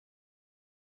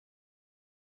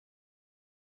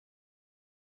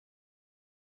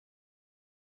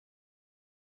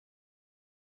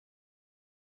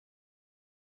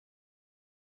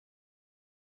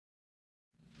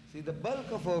See, the bulk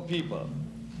of our people,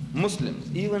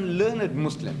 Muslims, even learned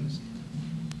Muslims,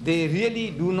 they really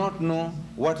do not know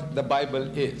what the Bible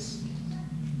is.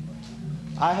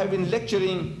 I have been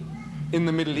lecturing in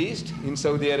the Middle East, in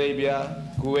Saudi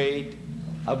Arabia, Kuwait,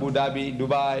 Abu Dhabi,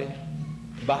 Dubai,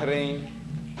 Bahrain,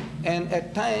 and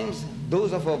at times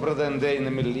those of our brethren there in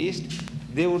the Middle East,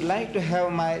 they would like to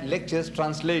have my lectures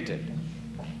translated.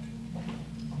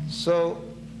 So,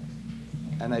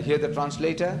 and I hear the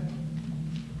translator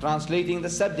translating the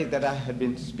subject that I had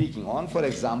been speaking on, for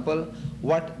example,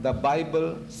 what the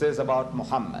Bible says about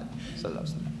Muhammad.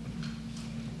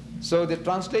 So the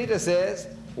translator says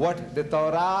what the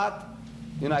Torah,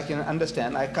 I can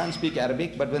understand. I can't speak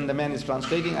Arabic, but when the man is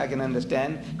translating, I can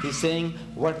understand. He's saying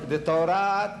what the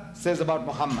Torah says about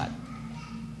Muhammad.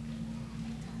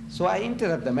 So I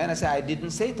interrupt the man. I say, I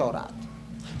didn't say Torah.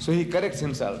 So he corrects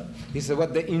himself. He says,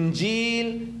 what the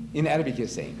Injeel, in Arabic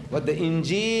is saying, what the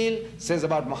Injeel says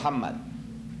about Muhammad.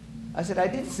 I said, I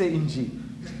didn't say Injeel.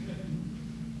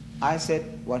 I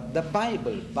said, what the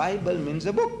Bible. Bible means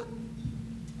a book.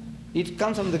 It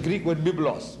comes from the Greek word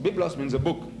biblos. Biblos means a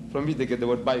book, from which they get the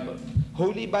word Bible.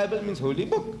 Holy Bible means holy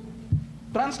book.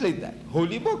 Translate that,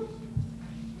 holy book.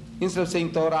 Instead of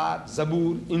saying Torah,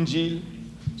 Zabur, Injil.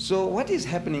 So what is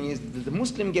happening is that the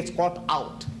Muslim gets caught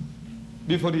out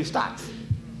before he starts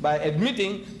by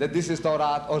admitting that this is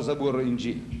Torah or Zabur or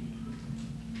Injil.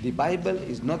 The Bible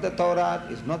is not the Torah,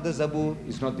 is not the Zabur,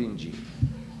 is not the Injil.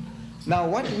 Now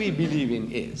what we believe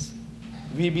in is,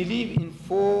 we believe in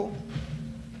 4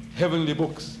 heavenly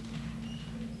books.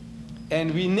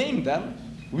 And we name them.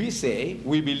 We say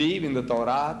we believe in the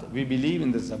Torah, we believe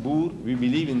in the Zabur, we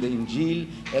believe in the Injil,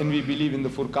 and we believe in the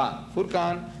Furqan.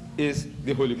 Furqan is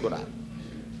the Holy Quran.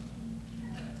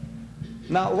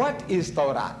 Now what is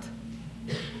Torah?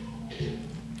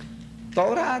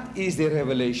 Torah is the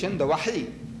revelation, the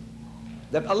wahi,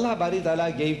 that Allah Bari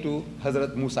Ta'ala gave to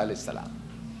Hazrat Musa alayhi salam.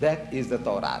 That is the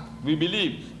Torah. We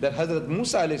believe that Hazrat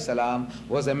Musa alayhi salam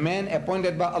was a man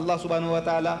appointed by Allah subhanahu wa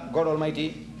ta'ala, God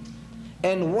Almighty,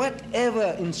 and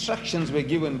whatever instructions were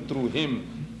given through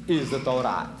him is the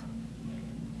Torah.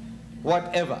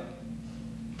 Whatever.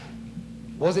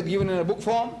 Was it given in a book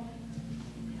form?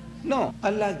 No.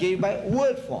 Allah gave by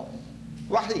word form.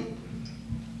 Wahi.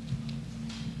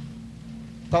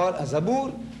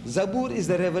 Zabur. Zabur is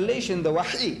the revelation, the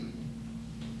wahi,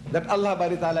 that Allah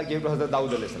Bari Ta'ala gave to Hazrat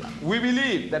Dawud alayhi salam. We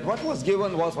believe that what was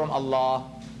given was from Allah.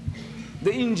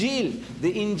 The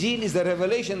Injil is the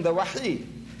revelation, the wahi,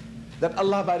 that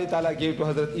Allah Bari Ta'ala gave to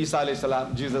Hazrat Isa alayhi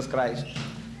salam, Jesus Christ.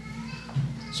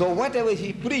 So whatever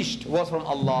he preached was from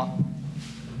Allah.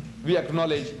 We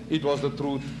acknowledge it was the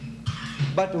truth.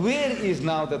 But where is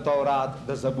now the Torah,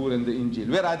 the Zabur and the Injil?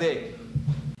 Where are they?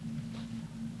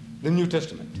 The New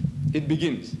Testament. It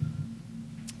begins.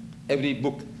 Every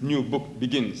book, new book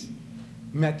begins.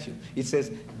 Matthew. It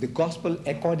says the gospel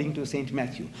according to Saint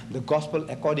Matthew, the gospel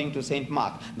according to Saint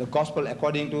Mark, the gospel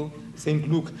according to Saint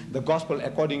Luke, the gospel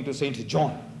according to Saint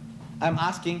John. I'm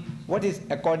asking, what is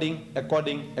according?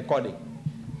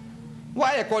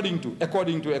 Why according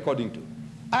to?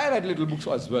 I write little books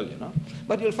as well,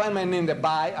 But you'll find my name there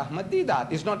by Ahmad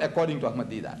Deedat. It's not according to Ahmad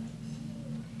Deedat.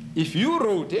 If you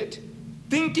wrote it,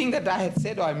 thinking that I had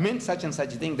said or I meant such and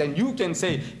such a thing, then you can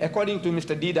say, according to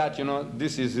Mr. Deedat,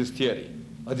 this is his theory,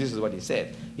 or this is what he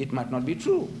said. It might not be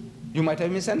true. You might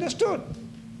have misunderstood.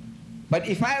 But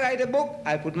if I write a book,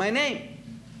 I put my name.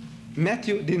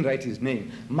 Matthew didn't write his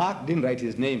name. Mark didn't write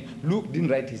his name. Luke didn't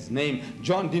write his name.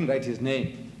 John didn't write his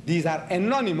name. These are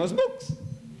anonymous books.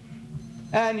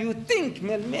 And you think,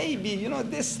 well, maybe,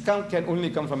 this can only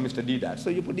come from Mr. Deedat, so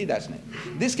you put Deedat's name.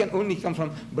 This can only come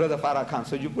from Brother Farah Khan,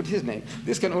 so you put his name.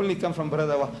 This can only come from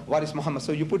Brother Waris Muhammad,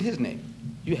 so you put his name.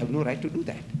 You have no right to do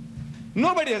that.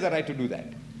 Nobody has a right to do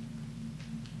that.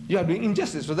 You are doing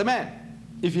injustice to the man.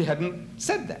 If he hadn't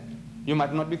said that, you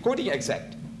might not be quoting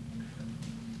exact.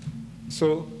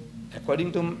 So,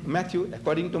 according to Matthew,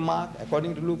 according to Mark,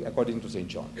 according to Luke, according to St.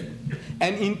 John.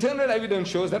 And internal evidence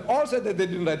shows that also that they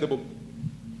didn't write the book.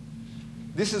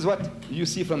 This is what you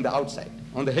see from the outside,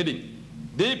 on the heading.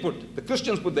 The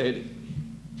Christians put the heading.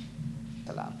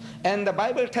 And the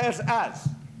Bible tells us,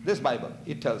 this Bible,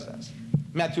 it tells us,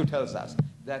 Matthew tells us,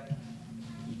 that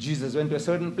Jesus went to a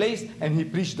certain place and he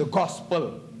preached the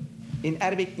gospel. In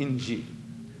Arabic, Injil.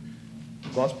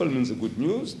 Gospel means the good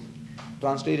news.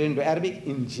 Translated into Arabic,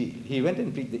 Injil. He went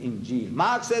and preached the Injil.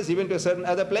 Mark says he went to a certain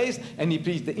other place and he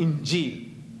preached the Injil.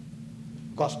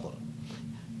 Gospel.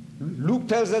 Luke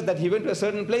tells us that he went to a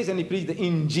certain place and he preached the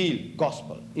Injil,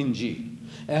 gospel, Injil.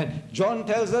 And John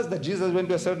tells us that Jesus went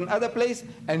to a certain other place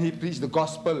and he preached the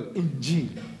gospel, Injil.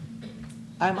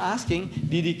 I'm asking,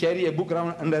 did he carry a book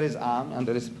around under his arm,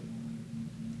 under his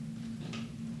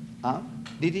arm?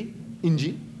 Did he?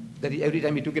 Injil? That he, every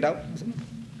time he took it out?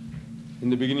 In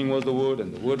the beginning was the Word,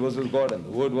 and the Word was with God, and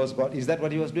the Word was God. Is that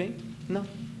what he was doing? No.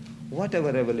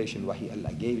 Whatever revelation Wahi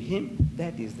Allah gave him,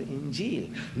 that is the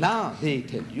Injil. Now they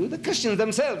tell you, the Christians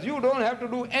themselves, you don't have to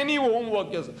do any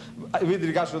homework with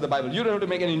regards to the Bible. You don't have to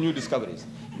make any new discoveries.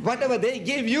 Whatever they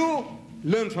gave you,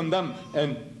 learn from them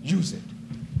and use it.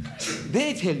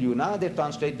 They tell you now, they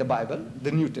translate the Bible,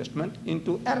 the New Testament,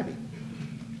 into Arabic.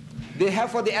 They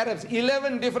have for the Arabs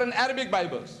 11 different Arabic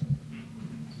Bibles.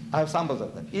 I have samples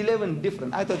of that. 11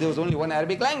 different. I thought there was only one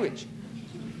Arabic language.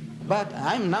 But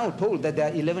I'm now told that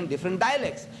there are 11 different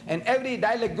dialects. And every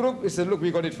dialect group says, look,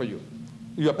 we got it for you.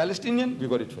 You are Palestinian, we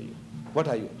got it for you. What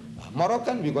are you?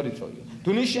 Moroccan, we got it for you.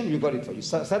 Tunisian, we got it for you.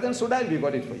 Southern Sudan, we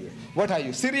got it for you. What are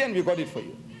you? Syrian, we got it for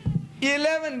you.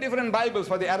 11 different Bibles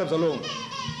for the Arabs alone.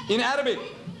 In Arabic,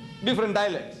 different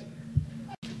dialects.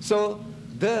 So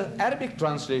the Arabic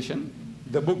translation,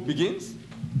 the book begins.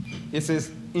 It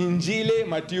says, Injile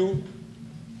Matthew,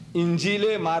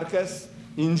 Injile Marcus,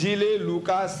 Injile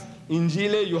Lucas,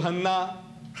 Injile Johanna.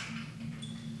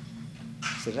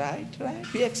 So right.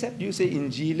 We accept. You say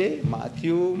Injile,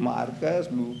 Matthew, Marcus,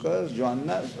 Lucas,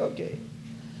 Johanna. Okay.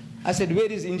 I said,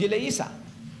 where is Injile Isa?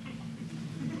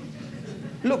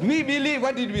 Look, we believe,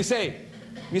 what did we say?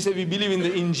 We say we believe in the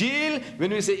Injil.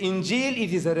 When we say Injil,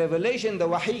 it is a revelation, the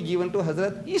wahi given to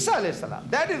Hazrat Isa alayhi salam.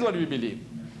 That is what we believe.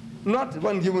 Not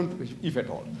one given, if at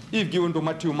all. If given to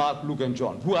Matthew, Mark, Luke, and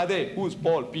John. Who are they? Who is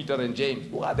Paul, Peter, and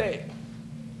James? Who are they?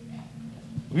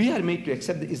 We are made to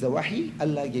accept that is the wahi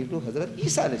Allah gave to Hazrat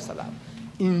Isa alayhi salam.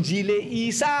 Injile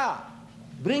Isa.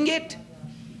 Bring it.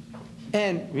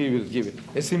 And we will give it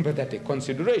a sympathetic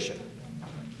consideration.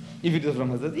 If it is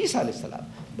from Hazrat Isa alayhi salam.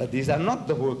 But these are not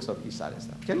the works of Isa alayhi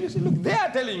salam. Can you see? Look, they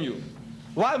are telling you.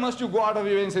 Why must you go out of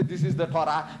your way and say, this is the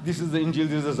Torah, this is the Injil,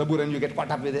 this is the Zabur, and you get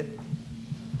caught up with it?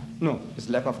 No, it's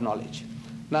lack of knowledge.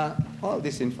 Now, all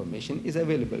this information is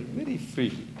available very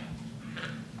freely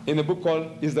in a book called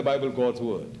Is the Bible God's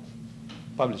Word?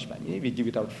 Published by me. We give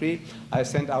it out free. I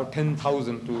sent out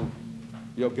 10,000 to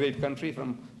your great country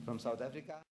from South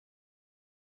Africa.